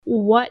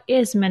what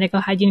is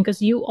medical hygiene?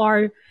 Because you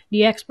are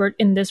the expert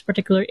in this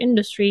particular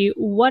industry.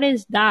 What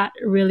is that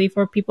really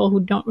for people who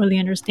don't really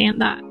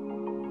understand that?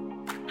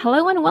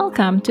 Hello and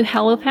welcome to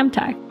Hello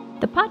Femtech,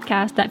 the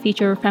podcast that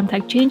features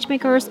femtech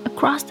changemakers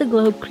across the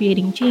globe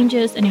creating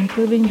changes and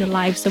improving the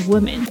lives of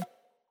women.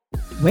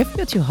 With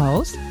your two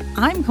hosts,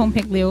 I'm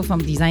Kongpik Liu from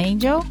Design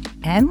Angel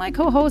and my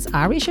co-host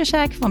Ari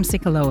Shashak from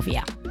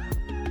Psycholovia.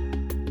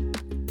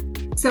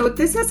 So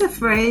this is a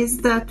phrase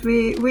that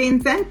we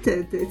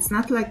invented. It's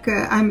not like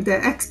I'm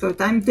the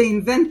expert, I'm the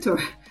inventor.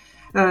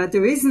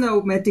 There is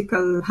no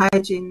medical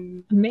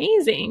hygiene.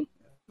 Amazing.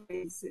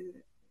 Phrase.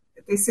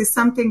 This is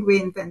something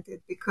we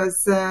invented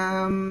because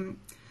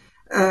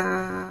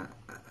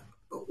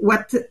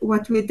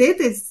what we did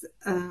is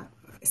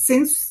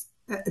since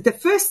the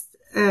first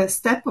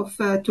step of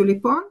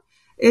Tulipon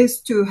is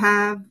to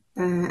have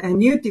a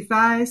new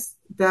device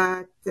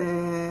that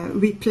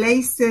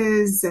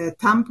replaces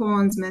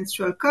tampons,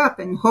 menstrual cup,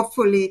 and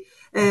hopefully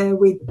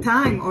with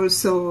time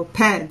also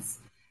pads,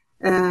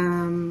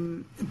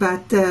 and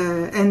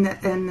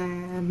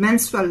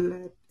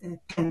menstrual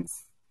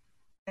pens.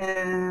 But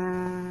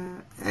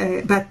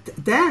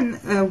then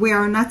we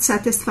are not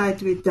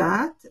satisfied with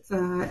that.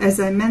 As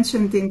I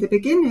mentioned in the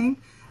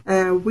beginning,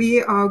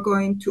 we are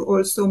going to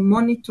also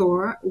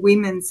monitor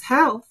women's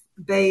health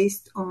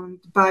based on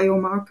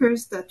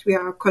biomarkers that we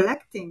are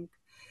collecting.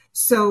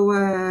 So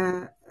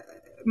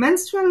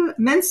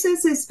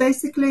menses is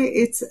basically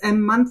it's a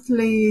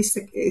monthly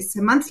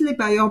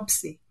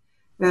biopsy.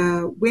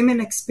 Women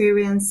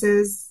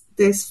experiences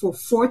this for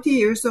 40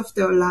 years of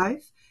their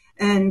life,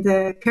 and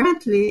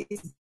currently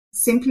it's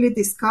simply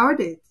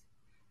discarded.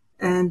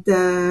 And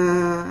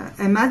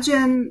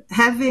imagine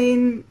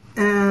having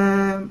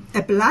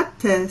a blood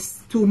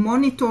test to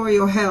monitor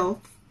your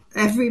health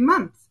every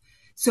month.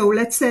 So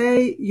let's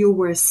say you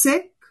were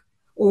sick,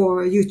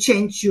 or you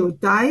changed your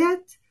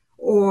diet,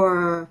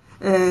 or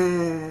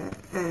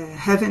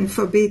heaven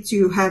forbid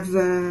you have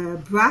a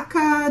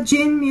BRCA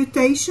gene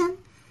mutation.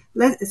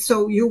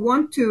 So you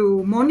want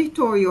to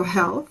monitor your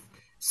health.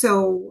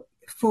 So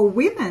for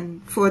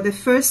women, for the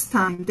first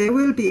time, they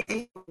will be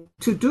able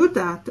to do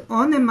that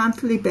on a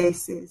monthly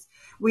basis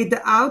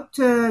without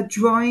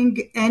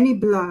drawing any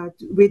blood,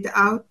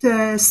 without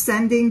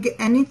sending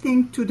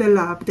anything to the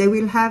lab. They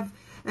will have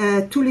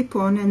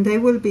Tulipon and they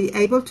will be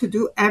able to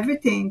do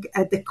everything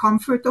at the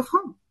comfort of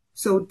home.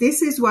 So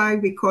this is why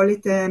we call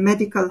it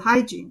medical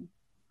hygiene.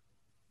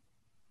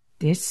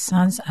 This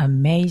sounds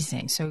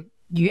amazing. So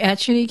you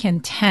actually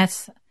can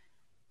test.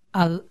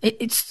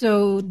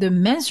 So the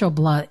menstrual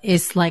blood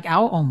is like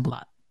our own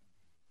blood.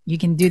 You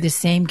can do the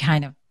same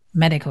kind of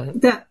medical.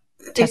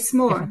 It's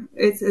more.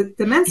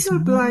 The menstrual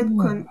blood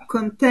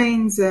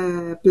contains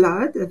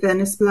blood,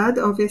 venous blood,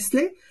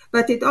 obviously,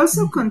 but it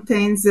also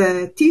contains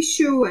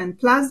tissue and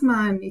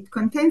plasma, and it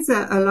contains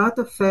a lot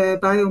of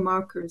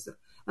biomarkers.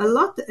 A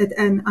lot,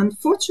 and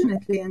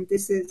unfortunately, and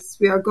this is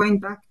we are going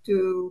back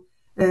to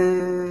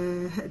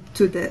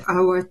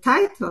our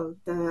title,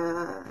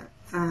 the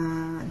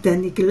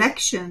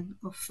neglection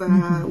of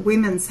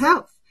women's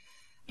health.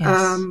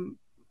 Yes.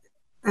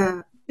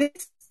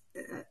 This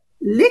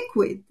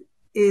liquid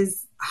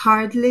is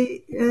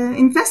hardly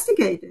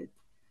investigated.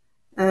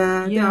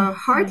 There are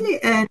hardly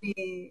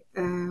any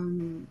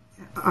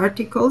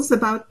articles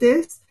about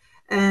this,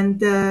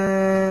 and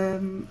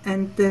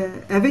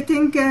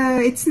everything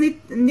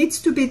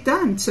needs to be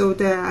done. So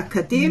the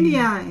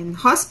academia and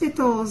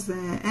hospitals,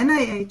 the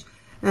NIH.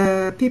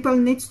 People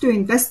need to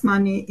invest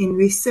money in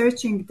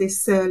researching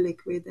this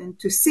liquid and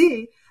to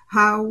see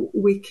how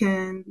we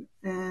can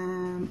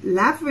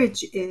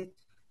leverage it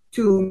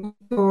to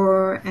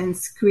monitor and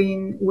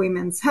screen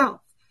women's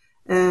health.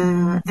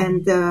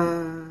 And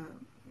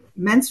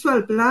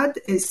menstrual blood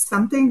is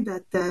something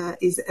that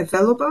is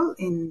available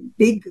in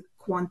big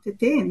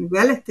quantity, in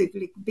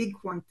relatively big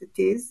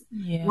quantities,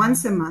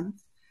 once a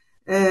month.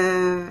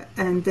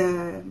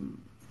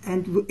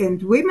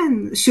 And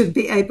women should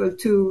be able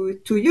to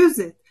use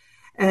it.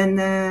 And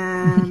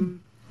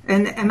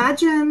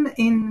imagine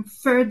in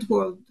third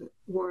world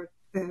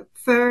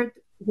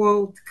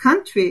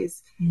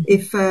countries,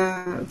 if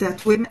where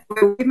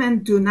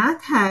women do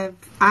not have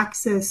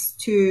access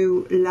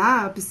to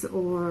labs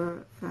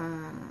or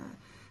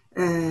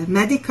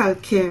medical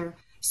care,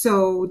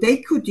 so they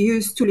could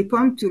use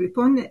Tulipon.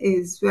 Tulipon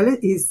is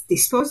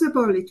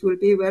disposable. It will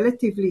be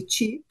relatively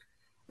cheap.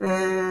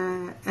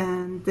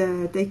 And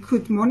they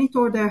could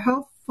monitor their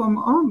health from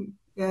home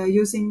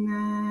using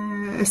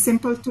a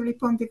simple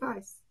Tulipon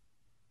device.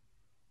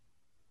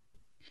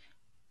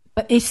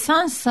 But it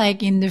sounds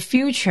like in the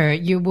future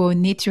you will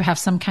need to have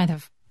some kind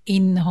of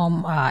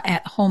in-home,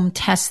 at-home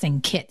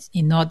testing kit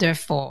in order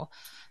for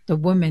the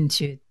women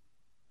to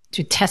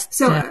test.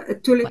 So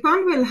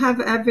Tulipon will have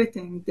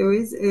everything.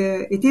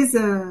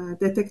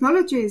 The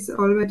technology is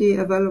already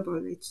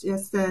available. It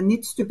just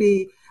needs to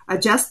be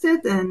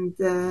adjusted and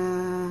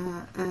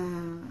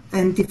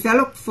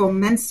developed for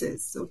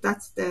menses. So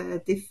that's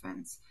the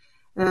difference.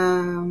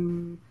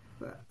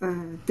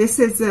 This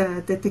is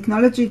the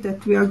technology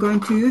that we are going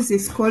to use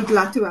is called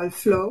lateral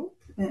flow.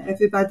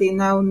 Everybody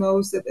now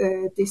knows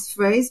this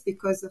phrase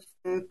because of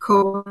the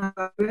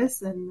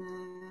coronavirus and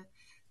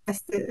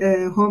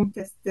home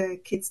test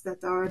kits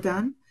that are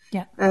done.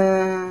 Yeah.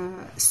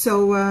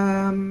 So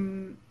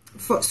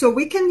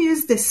we can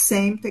use the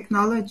same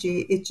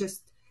technology.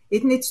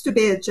 It needs to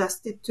be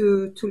adjusted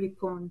to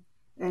tulipan.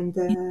 And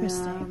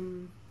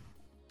Interesting.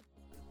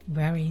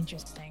 Very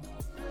interesting.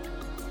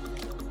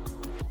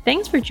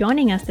 Thanks for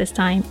joining us this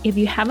time. If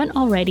you haven't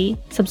already,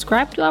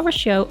 subscribe to our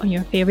show on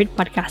your favorite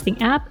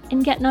podcasting app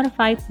and get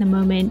notified the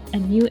moment a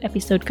new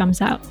episode comes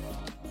out.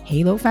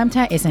 Hello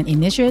Femtech is an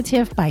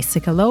initiative by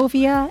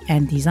Psycholovia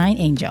and Design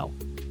Angel.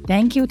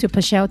 Thank you to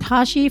Pashel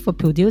Tashi for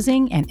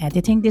producing and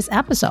editing this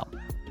episode.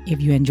 If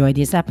you enjoyed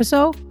this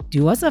episode,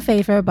 do us a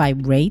favor by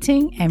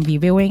rating and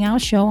reviewing our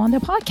show on the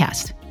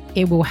podcast.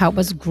 It will help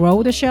us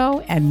grow the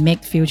show and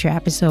make future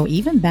episodes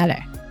even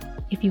better.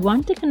 If you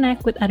want to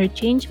connect with other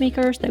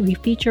changemakers that we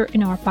feature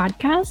in our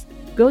podcast,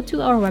 go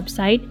to our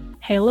website,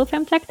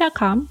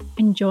 halofemtech.com,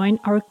 and join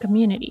our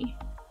community.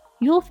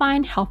 You'll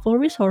find helpful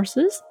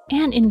resources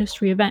and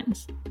industry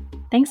events.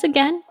 Thanks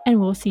again, and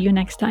we'll see you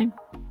next time.